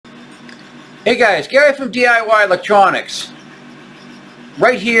Hey guys, Gary from DIY Electronics.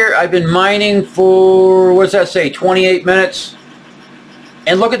 Right here, I've been mining for, what does that say, 28 minutes?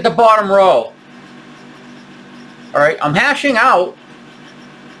 And look at the bottom row. Alright, I'm hashing out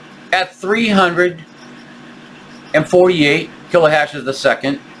at 348 kilohashes a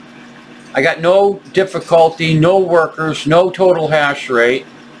second. I got no difficulty, no workers, no total hash rate.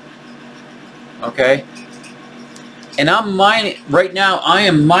 Okay? And I'm mining, right now I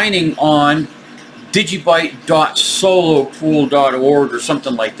am mining on digibyte.solopool.org or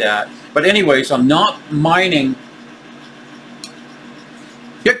something like that. But anyways, I'm not mining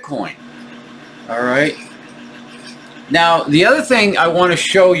Bitcoin. Alright. Now, the other thing I want to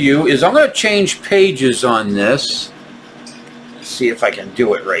show you is I'm going to change pages on this. Let's see if I can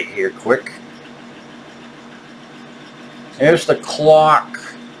do it right here quick. There's the clock.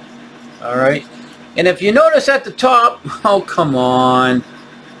 Alright. And if you notice at the top, oh come on,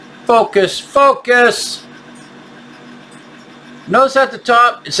 focus, focus. Notice at the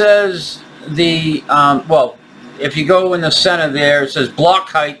top it says the, well, if you go in the center there, it says block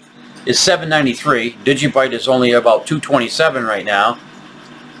height is 793. Digibyte is only about 227 right now.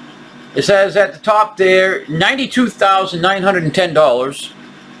 It says at the top there, $92,910.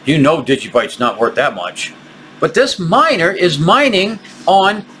 You know Digibyte's not worth that much. But this miner is mining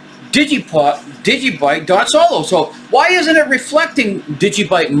on Digibyte.solo. So why isn't it reflecting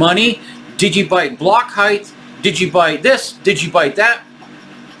Digibyte money, Digibyte block height, Digibyte this, Digibyte that?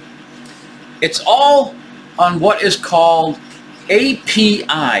 It's all on what is called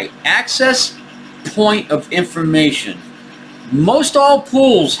API, Access Point of Information. Most all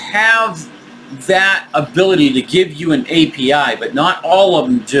pools have that ability to give you an API, but not all of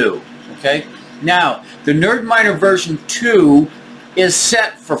them do. Okay? Now, the NerdMiner version 2 is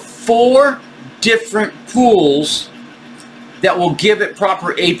set for 4 different pools that will give it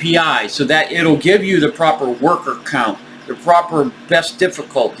proper API, so that it'll give you the proper worker count, the proper best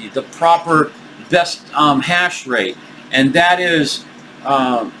difficulty, the proper best hash rate, and that is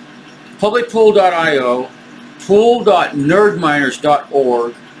publicpool.io,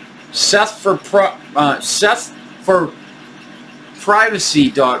 pool.nerdminers.org,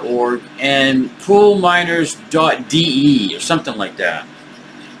 sethforprivacy.org, and poolminers.de or something like that.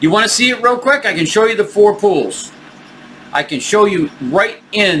 You want to see it real quick? I can show you the 4 pools. I can show you right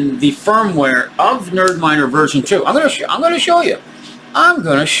in the firmware of NerdMiner version 2. I'm going to show you. I'm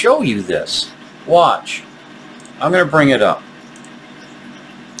going to show you this. Watch. I'm going to bring it up.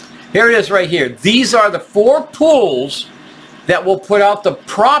 Here it is right here. These are the 4 pools that will put out the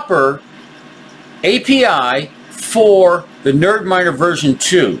proper API for the NerdMiner version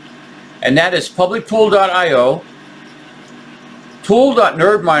 2. And that is publicpool.io,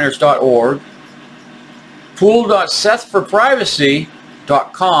 pool.nerdminers.org,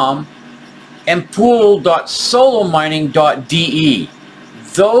 pool.sethforprivacy.com, and pool.solomining.de.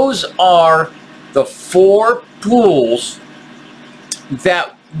 Those are the 4 pools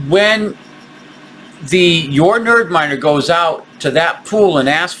that when your NerdMiner goes out to that pool and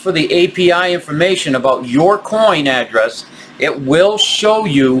asks for the API information about your coin address, it will show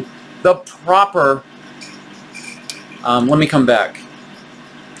you the proper, let me come back.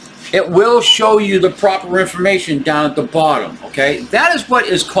 It will show you the proper information down at the bottom, okay? That is what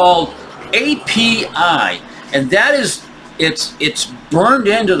is called API, and that is, it's burned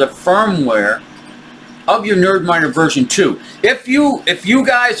into the firmware of your NerdMiner version 2. If you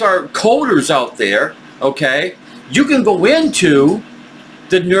guys are coders out there, okay, you can go into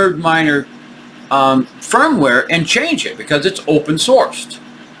the NerdMiner firmware and change it because it's open sourced.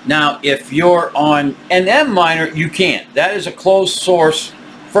 Now, if you're on NMiner, you can't. That is a closed source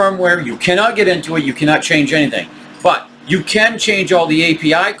firmware. You cannot get into it. You cannot change anything. But you can change all the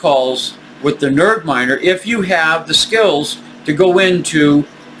API calls with the NerdMiner if you have the skills to go into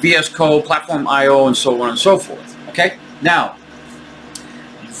VS Code, Platform IO, and so on and so forth. Okay? Now,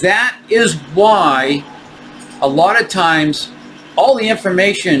 that is why a lot of times all the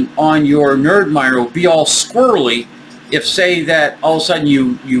information on your NerdMiner will be all squirrely if, say, that all of a sudden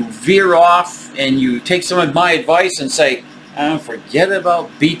you veer off and you take some of my advice and say, forget about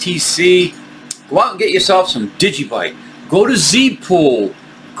BTC, go out and get yourself some Digibyte. Go to Zpool,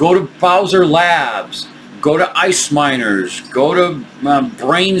 go to Bowser Labs, go to Ice Miners, go to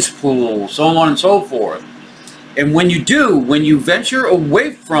Brains Pool, so on and so forth. And when you do, when you venture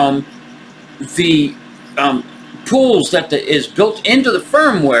away from the pools that is built into the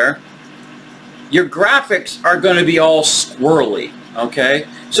firmware, your graphics are going to be all squirrely, okay?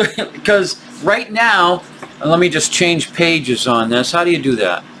 So, because right now, let me just change pages on this. How do you do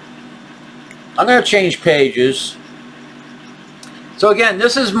that? I'm going to change pages. So again,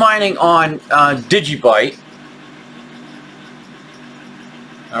 this is mining on Digibyte.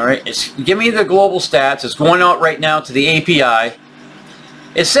 All right, it's give me the global stats. It's going out right now to the API.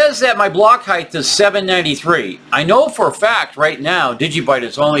 It says that my block height is 793. I know for a fact right now Digibyte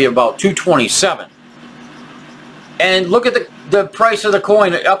is only about 227. And look at the price of the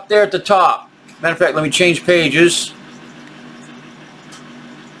coin up there at the top. Matter of fact, let me change pages.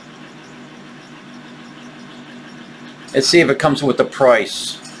 Let's see if it comes with the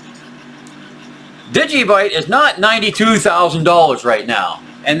price. Digibyte is not $92,000 right now.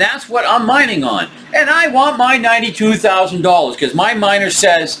 And that's what I'm mining on. And I want my $92,000 because my miner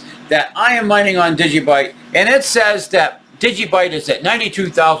says that I am mining on Digibyte. And it says that Digibyte is at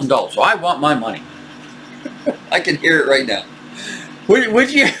 $92,000. So I want my money. I can hear it right now.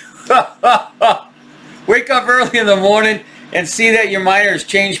 Would you wake up early in the morning and see that your miner has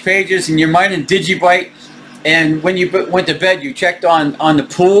changed pages and you're mining Digibyte? And when you went to bed, you checked on the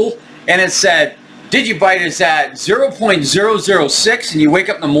pool, and it said Digibyte is at 0.006, and you wake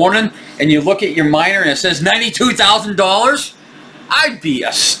up in the morning and you look at your miner and it says $92,000. I'd be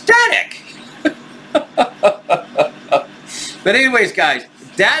ecstatic. But anyways, guys,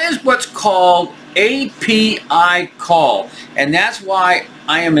 that is what's called API call, and that's why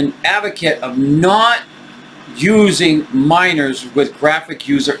I am an advocate of not using miners with graphic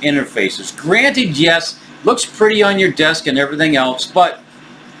user interfaces. Granted, yes, looks pretty on your desk and everything else, but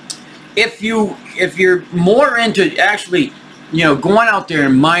if you're more into actually, you know, going out there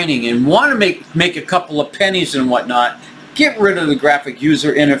and mining and want to make a couple of pennies and whatnot, get rid of the graphic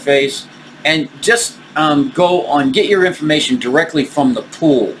user interface and just go on, get your information directly from the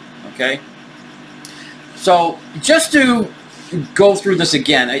pool. Okay, so just to go through this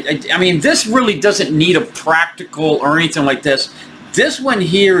again, I mean, this really doesn't need a practical or anything like this. This one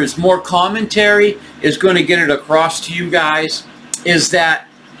here is more commentary, is going to get it across to you guys, is that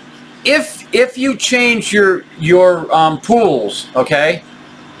if you change your pools, okay,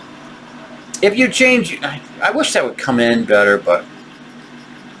 if you change, I wish that would come in better, but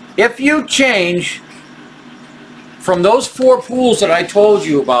if you change from those 4 pools that I told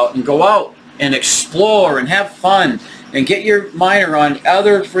you about and go out and explore and have fun and get your miner on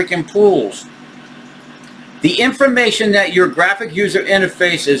other freaking pools, the information that your graphic user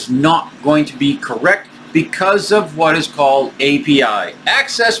interface is not going to be correct because of what is called API,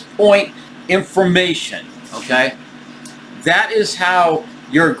 access point information, okay? That is how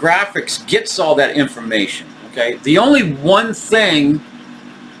your graphics gets all that information, okay? The only one thing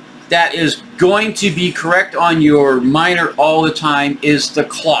that is going to be correct on your miner all the time is the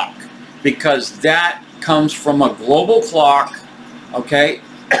clock, because that comes from a global clock, okay?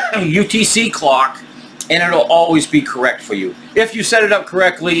 UTC clock, and it'll always be correct for you if you set it up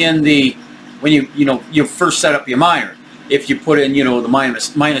correctly in the when you first set up your miner. If you put in, you know, the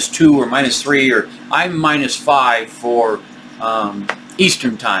 -2 or -3, or I'm -5 for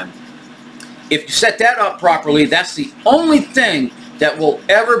Eastern time. If you set that up properly, that's the only thing that will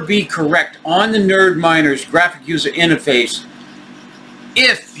ever be correct on the NerdMiner's graphic user interface.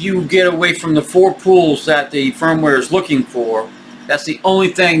 If you get away from the 4 pools that the firmware is looking for, that's the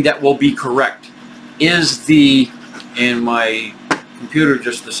only thing that will be correct. And my computer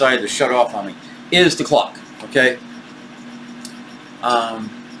just decided to shut off on me, is the clock, okay?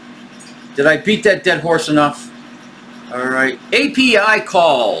 Did I beat that dead horse enough? Alright, API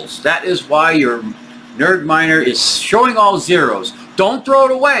calls. That is why your NerdMiner is showing all zeros. Don't throw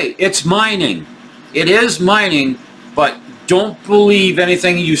it away. It's mining. It is mining, but don't believe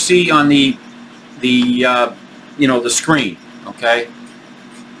anything you see on the screen, okay?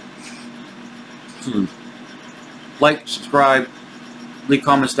 Like, subscribe, leave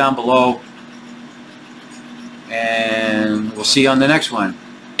comments down below, and we'll see you on the next one.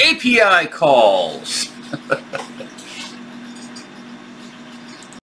 API calls.